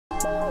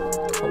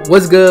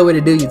What's good? What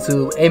it do,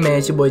 YouTube? Hey man,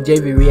 it's your boy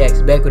JV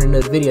Reacts back with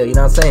another video, you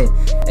know what I'm saying?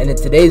 And in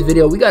today's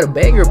video, we got a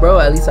banger, bro.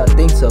 At least I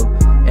think so.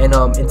 And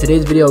in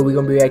today's video, we're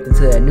gonna be reacting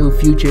to that new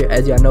Future.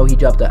 As y'all know, he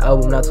dropped the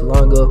album not too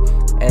long ago,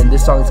 and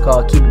this song is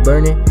called Keep It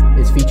Burnin'.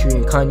 It's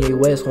featuring Kanye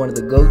West, one of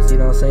the GOATs, you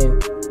know what I'm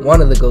saying?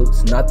 One of the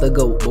GOATs, not the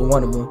GOAT, but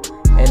one of them.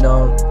 And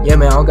yeah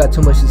man, I don't got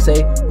too much to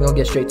say. We're gonna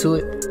get straight to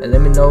it, and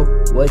let me know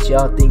what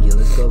y'all thinking.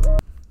 Let's go.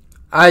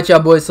 Alright y'all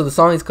boys, so the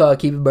song is called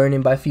Keep It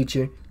Burnin' by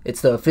Future.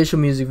 It's the official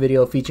music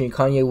video featuring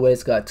Kanye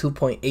West. Got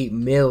 2.8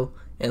 mil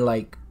in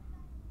like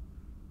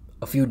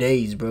a few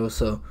days, bro.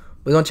 So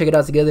we're gonna check it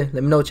out together.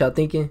 Let me know what y'all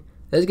thinking.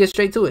 Let's get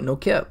straight to it, no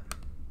cap.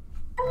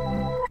 She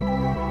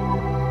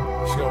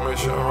gonna make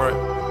sure I'm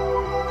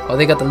right. Oh,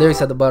 they got the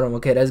lyrics at the bottom.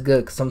 Okay, that's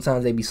good, cause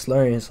sometimes they be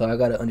slurring, so I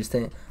gotta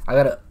understand. I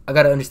gotta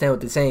understand what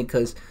they're saying,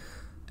 cause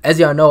as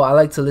y'all know, I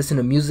like to listen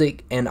to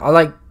music and I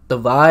like the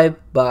vibe,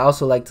 but I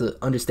also like to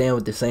understand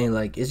what they're saying.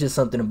 Like, it's just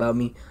something about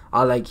me.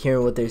 I like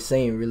hearing what they're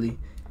saying, really.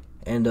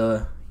 And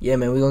yeah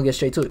man, we're gonna get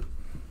straight to it.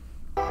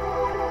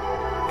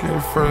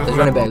 Let's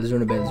run it back. She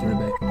gonna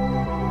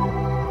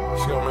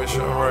make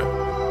sure I'm right.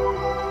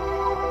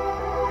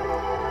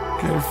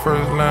 Get the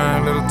first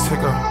line, little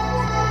ticker.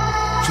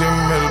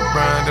 Jimmy made a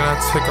brand, then I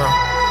tick her.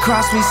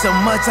 Cross me so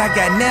much, I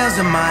got nails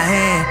in my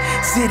hand.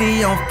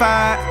 City on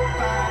fire.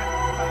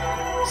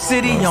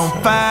 City on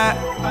fire.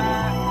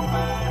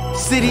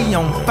 City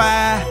on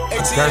fire.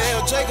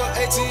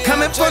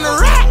 Coming from the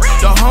rock,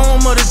 the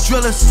home of the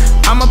drillers.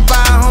 I'ma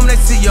buy a home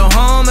next to your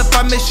home if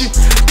I miss you.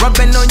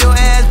 Rubbing on your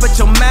ass, but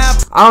your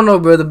mouth. I don't know,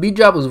 bro. The beat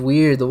drop was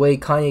weird. The way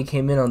Kanye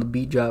came in on the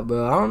beat drop,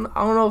 bro. I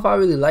don't know if I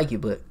really like it,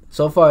 but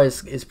so far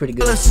it's pretty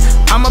good.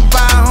 I'ma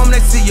buy a home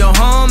next to your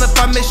home if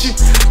I miss you.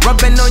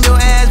 Rubbing on your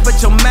ass,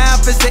 but your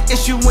mouth is the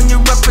issue. When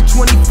you're up for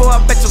 24, I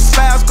bet your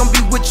spouse gonna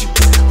be with you.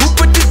 Who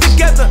put this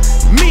together?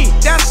 Me,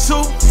 that's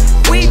who.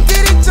 We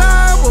did it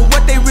all, but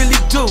what they really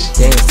do.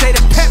 Damn. Say the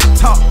pep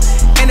talk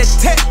and the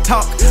tech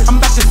talk. I'm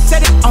about to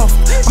set it off.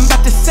 I'm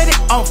about to set it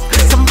off.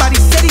 Somebody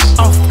set it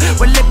off.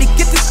 Well, let me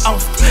get this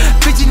off.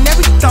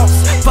 Visionary thoughts,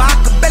 for I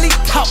could barely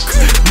talk.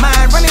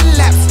 Mind running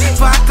laps,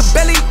 for I could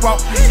barely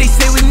walk. They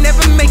say we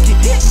never make it.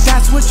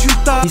 That's what you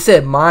thought. He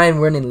said mine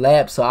running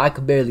laps, so I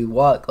could barely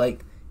walk.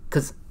 Like,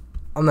 cause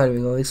I'm not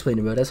even gonna explain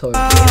it, bro. That's hard.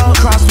 Oh,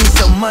 cross me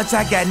so much,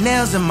 I got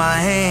nails in my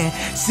hand.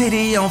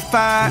 City on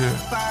fire.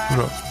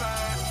 Yeah.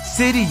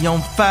 City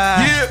on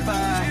fire.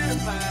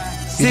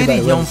 Yeah.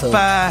 City on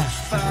fire.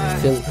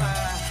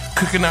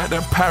 Cooking out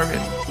that pirate.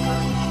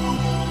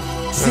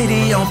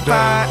 City on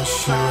fire.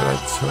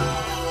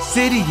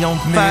 City on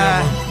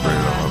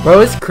fire.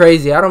 Bro, it's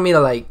crazy. I don't mean to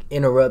like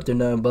interrupt or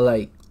nothing, but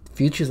like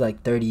Future's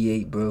like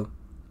 38, bro.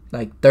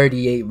 Like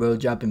 38, bro,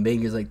 dropping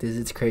bangers like this.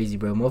 It's crazy,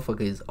 bro.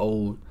 Motherfucker is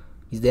old.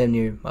 He's damn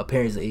near my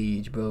parents'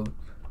 age, bro.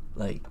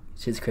 Like,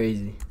 shit's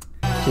crazy.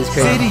 Shit's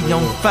crazy. City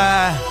on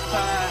fire.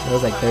 That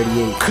was like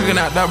 38.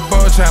 Cooking out that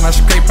ball, trying to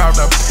scrape out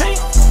the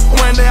paint.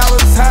 One day I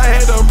was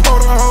tired, had to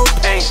pour the whole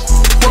paint.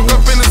 Woke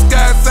up in the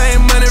sky,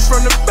 same money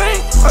from the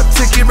bank. A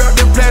ticket wrapped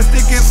in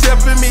plastic, it's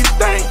helping me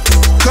think.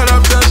 Cut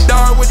up the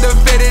dog with the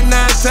fitted 9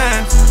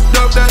 times.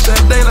 Doped out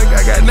that day like I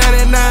got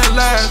 99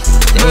 lives.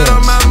 Blood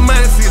on my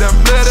money, see the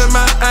blood in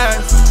my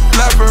eyes.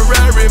 Like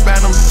Ferrari,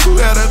 buy them 2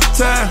 at a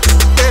time.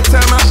 Every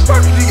time I fuck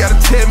you gotta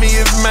tell me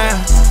it's mine.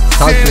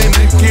 Sinning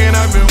again,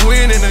 I've been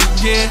winning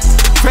again.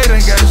 Pray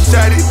done got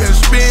shot, he been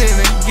spinning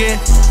again.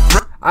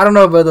 I don't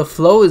know, bro. The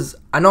flow is,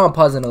 I know I'm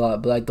pausing a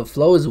lot, but like the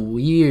flow is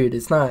weird.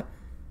 It's not,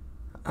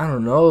 I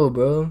don't know,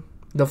 bro.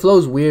 The flow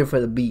is weird for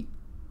the beat,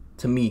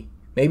 to me.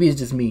 Maybe it's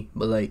just me,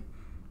 but like,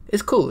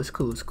 it's cool, it's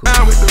cool, it's cool.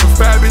 I'm with the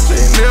fabric, they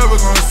never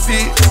gonna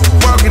see it.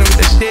 Walking with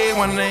the dead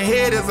one in the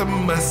head is a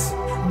must.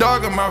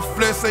 Dog in my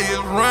flesh, say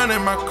it's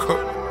running my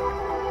cup.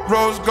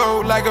 Rose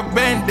gold like a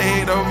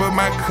band-aid over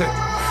my cut.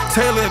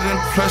 Tailored and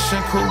plush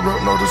and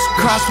corrupt, no discussion.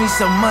 Cross me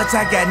so much,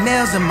 I got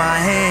nails in my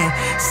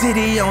hand.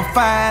 City on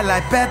fire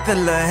like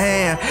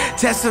Bethlehem.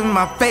 Testing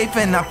my faith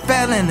and I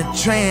fell in a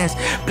trance.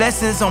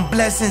 Blessings on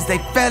blessings, they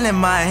fell in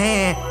my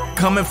hand.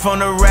 Coming from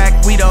the rack,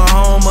 we the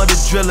home of the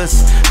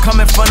drillers.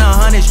 Coming from the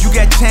hundreds, you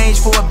got change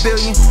for $1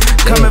 billion.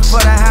 Coming for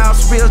the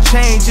house, real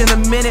change in a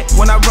minute.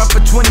 When I run for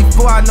 24,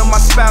 I know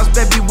my spouse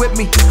better be with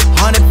me.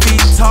 100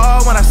 feet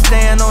tall when I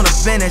stand on the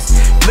fence.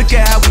 Look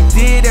at how we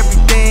did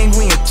everything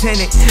we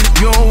intended.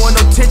 You don't want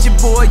no tension,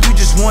 boy, you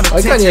just want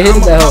attention.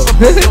 I'ma pop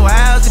up in your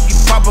house if you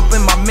pop up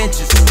in my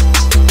mentions.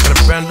 Got a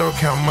bando,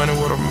 count money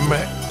with a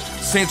Mac.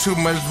 Seen too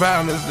much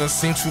violence, done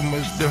seen too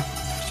much death.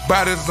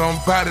 Bodies on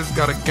bodies,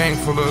 got a gang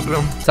full of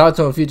them. Talk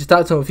to him, Future.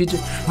 Talk to him, Future.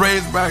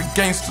 Raised by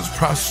gangsters,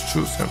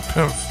 prostitutes, and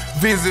pimps.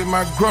 Visit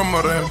my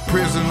grandmother in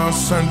prison on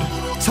Sunday.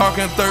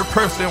 Talking third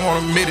person,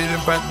 won't admit it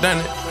if I done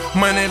it.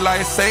 Money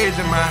like sage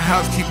in my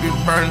house, keep it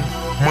burning.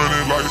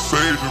 Money like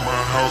sage in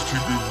my house,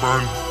 keep it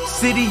burning.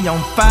 City on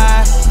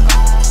fire.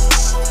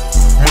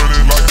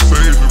 Money like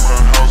sage in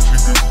my house,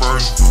 keep it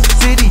burning.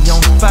 City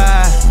on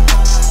fire.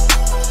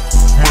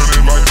 Money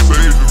like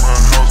sage in my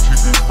house, keep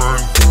it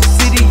burning.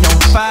 City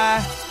on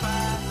fire.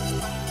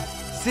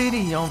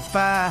 City on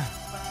fire.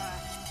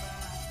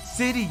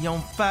 City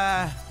on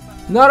fire.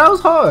 No, that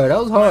was hard. That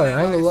was hard.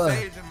 I ain't gonna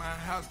lie.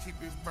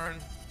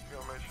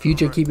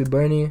 Future, keep it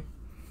burning.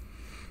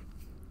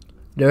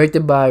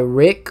 Directed by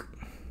Rick.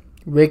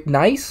 Rick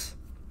Nice.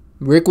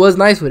 Rick was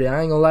nice with it.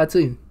 I ain't gonna lie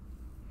to you.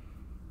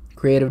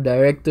 Creative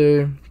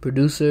director,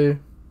 producer,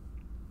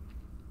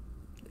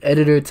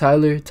 editor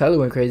Tyler. Tyler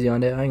went crazy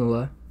on that. I ain't gonna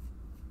lie.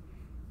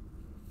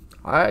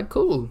 Alright,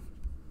 cool.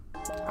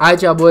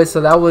 Alright, y'all boys.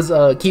 So that was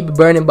Keep It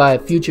Burning by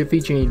Future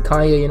featuring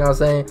Kanye. You know what I'm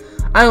saying?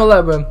 I ain't gonna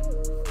lie, bro.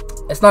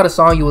 It's not a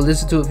song you will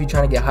listen to if you're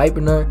trying to get hype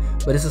or nothing,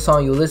 but it's a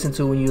song you'll listen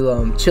to when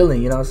you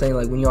chilling. You know what I'm saying?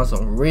 Like when you on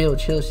some real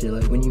chill shit.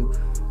 Like when you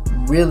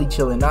really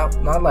chilling.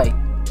 Not like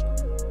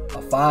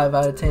a 5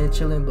 out of 10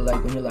 chilling, but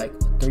like when you're like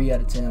a 3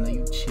 out of 10, like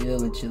you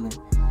chilling.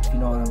 If you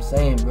know what I'm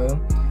saying, bro.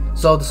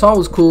 So the song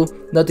was cool.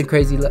 Nothing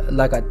crazy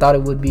like I thought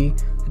it would be,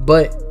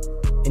 but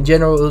in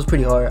general, it was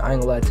pretty hard. I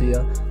ain't gonna lie to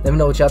y'all. Let me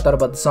know what y'all thought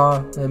about the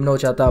song. Let me know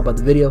what y'all thought about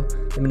the video.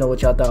 Let me know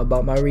what y'all thought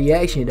about my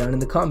reaction down in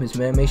the comments,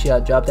 man. Make sure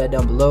y'all drop that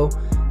down below.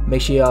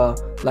 Make sure y'all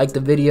like the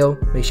video.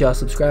 Make sure y'all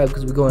subscribe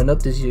because we're going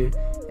up this year.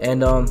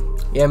 And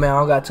yeah, man, I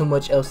don't got too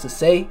much else to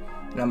say.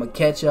 And I'm gonna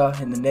catch y'all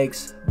in the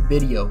next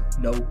video.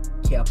 No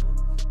capper.